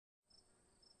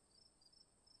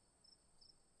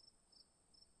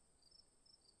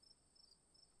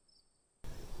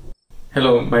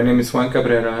Hello, my name is Juan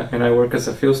Cabrera and I work as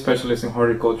a field specialist in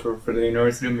horticulture for the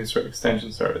University of Missouri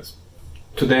Extension Service.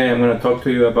 Today I'm going to talk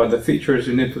to you about the features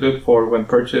you need to look for when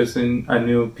purchasing a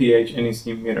new pH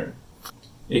NEC meter.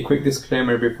 A quick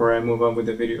disclaimer before I move on with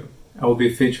the video. I will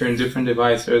be featuring different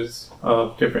devices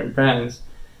of different brands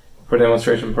for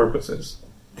demonstration purposes.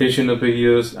 They should not be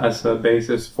used as a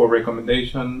basis for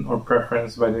recommendation or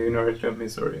preference by the University of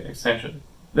Missouri Extension.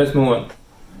 Let's move on.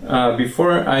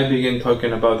 Before I begin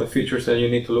talking about the features that you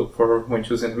need to look for when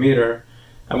choosing a meter,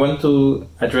 I want to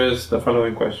address the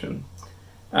following question.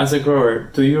 As a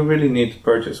grower, do you really need to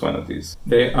purchase one of these?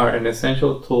 They are an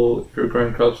essential tool if you're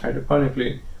growing crops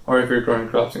hydroponically or if you're growing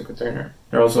crops in container.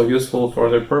 They're also useful for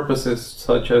other purposes,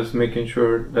 such as making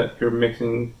sure that you're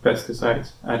mixing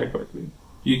pesticides adequately.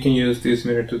 You can use this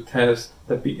meter to test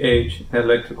the pH and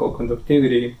electrical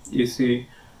conductivity EC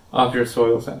of your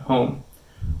soils at home,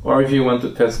 or if you want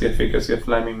to test the efficacy of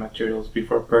liming materials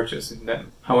before purchasing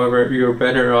them. However, you're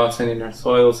better off sending a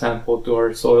soil sample to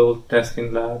our soil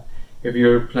testing lab if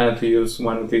you plan to use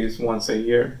one of these once a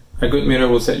year. A good meter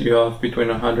will set you off between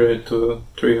 $100 to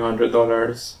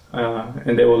 $300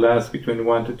 and they will last between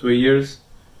 1 to 2 years.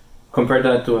 Compare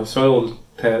that to a soil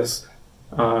test,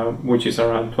 which is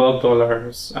around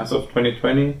 $12 as of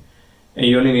 2020, and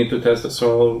you only need to test the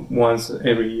soil once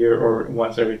every year or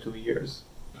once every 2 years.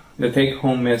 The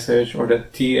take-home message, or the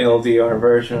TLDR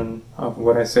version of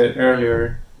what I said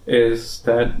earlier, is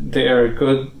that they are a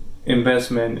good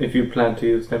investment if you plan to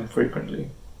use them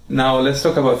frequently. Now let's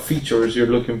talk about features you're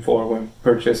looking for when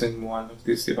purchasing one of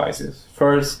these devices.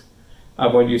 First,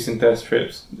 avoid using test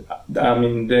strips.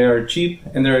 They are cheap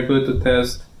and they're good to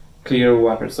test clear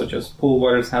water, such as pool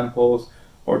water samples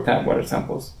or tap water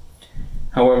samples.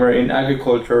 However, in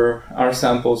agriculture, our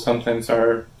samples sometimes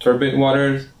are turbid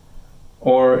waters,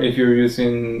 or if you're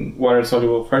using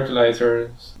water-soluble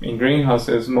fertilizers in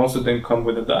greenhouses, most of them come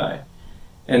with a dye.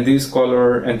 And this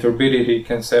color and turbidity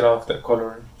can set off the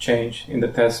color change in the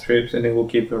test strips and it will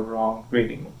give you a wrong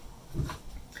reading.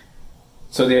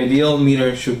 So the ideal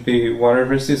meter should be water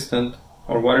resistant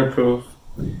or waterproof.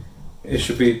 It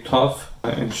should be tough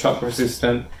and shock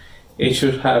resistant. It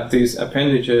should have these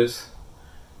appendages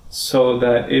so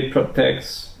that it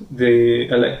protects the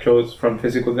electrodes from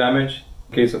physical damage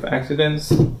in case of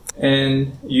accidents,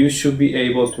 and you should be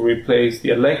able to replace the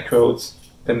electrodes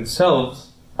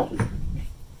themselves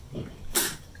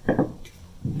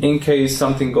in case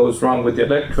something goes wrong with the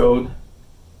electrode.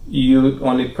 You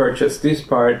only purchase this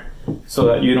part so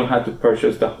that you don't have to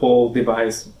purchase the whole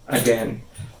device again.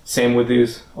 Same with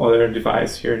this other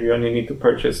device here. You only need to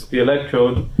purchase the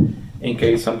electrode in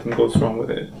case something goes wrong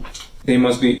with it. They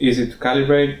must be easy to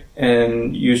calibrate,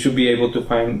 and you should be able to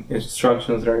find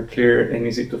instructions that are clear and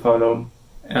easy to follow.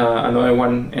 Another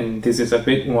one, and this is a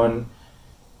big one,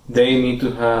 they need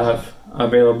to have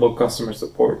available customer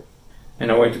support. And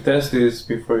a way to test this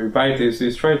before you buy this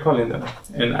is try calling them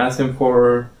and ask them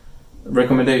for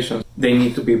recommendations. They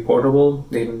need to be portable,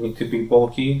 they don't need to be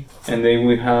bulky, and they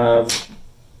will have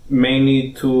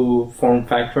mainly two form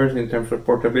factors in terms of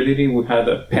portability. We have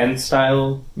the pen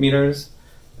style meters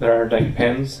that are like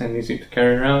pens and easy to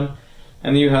carry around,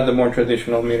 and you have the more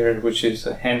traditional meter, which is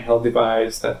a handheld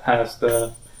device that has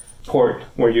the port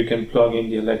where you can plug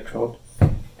in the electrode,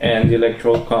 and the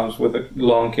electrode comes with a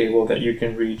long cable that you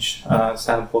can reach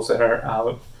samples that are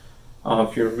out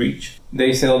of your reach.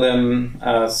 They sell them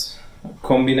as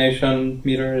combination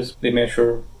meters. They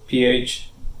measure pH,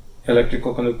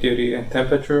 electrical conductivity, and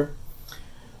temperature,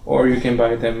 or you can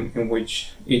buy them in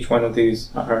which each one of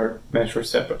these are measured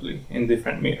separately in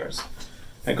different meters.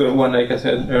 A good one, like I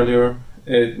said earlier,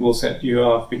 it will set you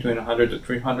off between $100 to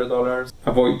 $300.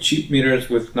 Avoid cheap meters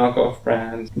with knockoff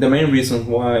brands. The main reason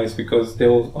why is because they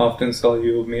will often sell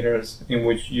you meters in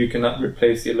which you cannot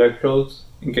replace the electrodes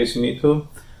in case you need to,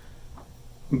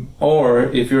 or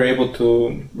if you're able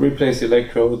to replace the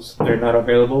electrodes, they're not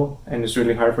available and it's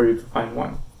really hard for you to find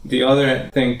one. The other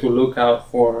thing to look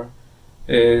out for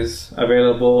is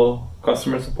available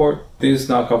customer support. These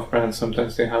knockoff brands,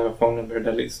 sometimes they have a phone number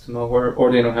that leads to nowhere,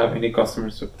 or they don't have any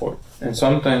customer support. And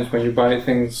sometimes when you buy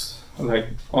things like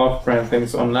off-brand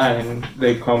things online,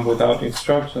 they come without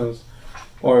instructions,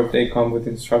 or if they come with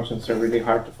instructions, they're really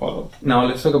hard to follow. Now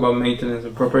let's talk about maintenance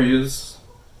and proper use.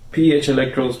 pH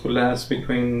electrodes will last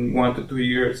between 1 to 2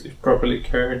 years if properly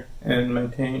cared and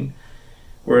maintained,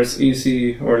 whereas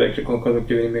EC or electrical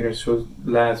conductivity meters should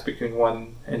last between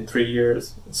 1 and 3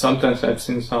 years. Sometimes I've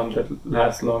seen some that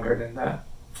last longer than that.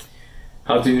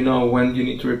 How do you know when you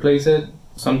need to replace it?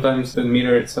 Sometimes the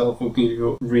meter itself will give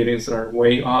you readings that are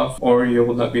way off, or you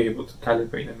will not be able to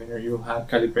calibrate the meter. You'll have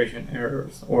calibration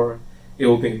errors, or it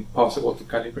will be impossible to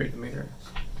calibrate the meter.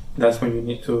 that's when you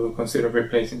need to consider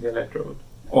replacing the electrode,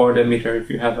 or the meter if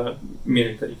you have a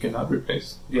meter that you cannot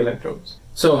replace the electrodes.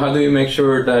 So how do you make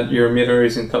sure that your meter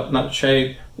is in top-notch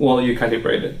shape? Well, you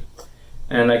calibrate it.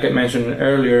 And like I mentioned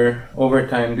earlier, over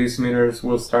time these meters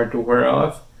will start to wear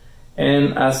off,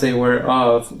 and as they wear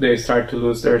off, they start to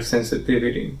lose their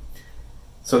sensitivity.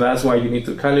 So that's why you need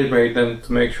to calibrate them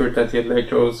to make sure that the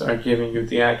electrodes are giving you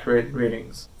the accurate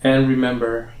readings. And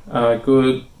remember, a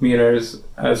good meter is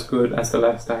as good as the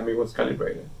last time it was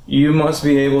calibrated. You must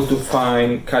be able to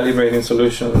find calibrating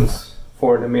solutions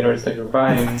for the meters that you're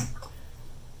buying.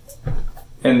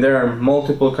 And there are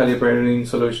multiple calibrating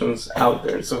solutions out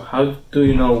there. So how do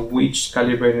you know which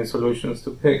calibrating solutions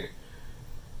to pick?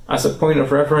 As a point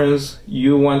of reference,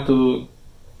 you want to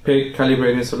pick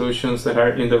calibrating solutions that are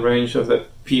in the range of the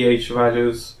pH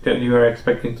values that you are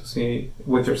expecting to see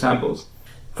with your samples.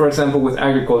 For example, with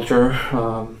agriculture,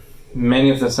 many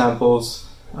of the samples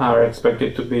are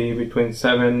expected to be between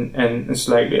 7 and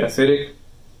slightly acidic.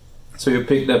 So you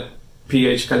pick the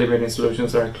pH calibrating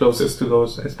solutions that are closest to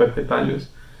those expected values.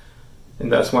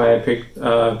 And that's why I picked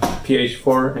pH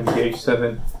 4 and pH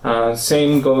 7.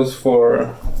 Same goes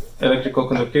for electrical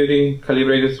conductivity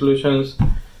calibrated solutions.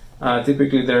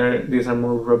 Typically these are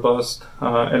more robust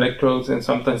electrodes, and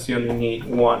sometimes you only need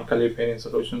one calibrating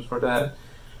solution for that.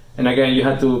 And again, you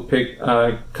have to pick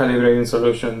a calibrating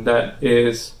solution that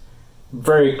is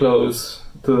very close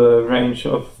to the range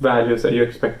of values that you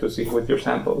expect to see with your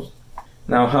samples.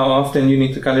 Now, how often you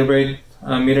need to calibrate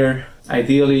a meter?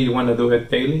 Ideally, you want to do it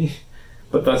daily,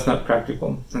 but that's not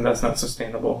practical and that's not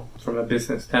sustainable from a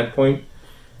business standpoint.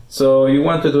 So you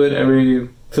want to do it every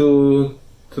 2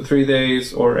 to 3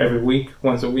 days or every week,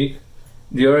 once a week.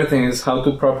 The other thing is how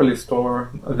to properly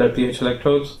store the pH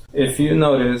electrodes. If you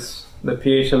notice, the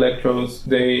pH electrodes,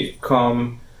 they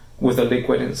come with a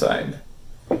liquid inside.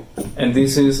 And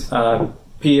this is a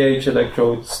pH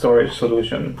electrode storage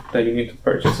solution that you need to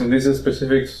purchase. And this is a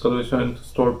specific solution to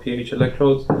store pH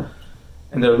electrodes.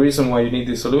 And the reason why you need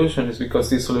this solution is because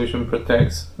this solution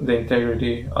protects the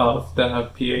integrity of the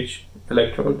pH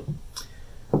electrode.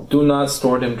 Do not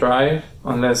store them dry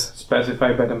unless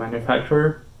specified by the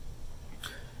manufacturer.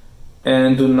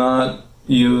 And do not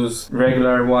use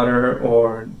regular water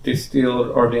or distilled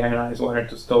or deionized water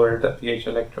to store the pH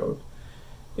electrode.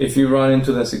 If you run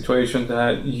into the situation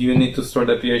that you need to store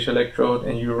the pH electrode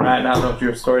and you ran out of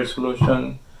your storage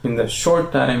solution, in the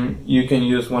short time, you can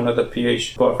use one of the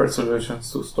pH buffer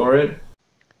solutions to store it.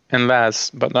 And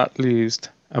last but not least,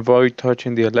 avoid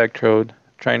touching the electrode.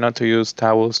 Try not to use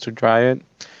towels to dry it.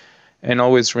 And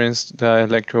always rinse the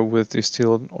electrode with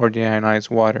distilled or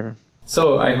deionized water.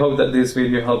 So I hope that this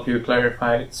video helped you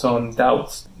clarify some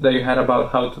doubts that you had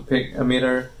about how to pick a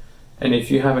meter. And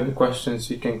if you have any questions,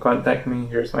 you can contact me.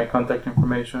 Here's my contact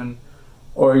information.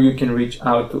 Or you can reach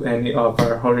out to any of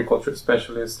our horticulture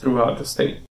specialists throughout the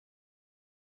state.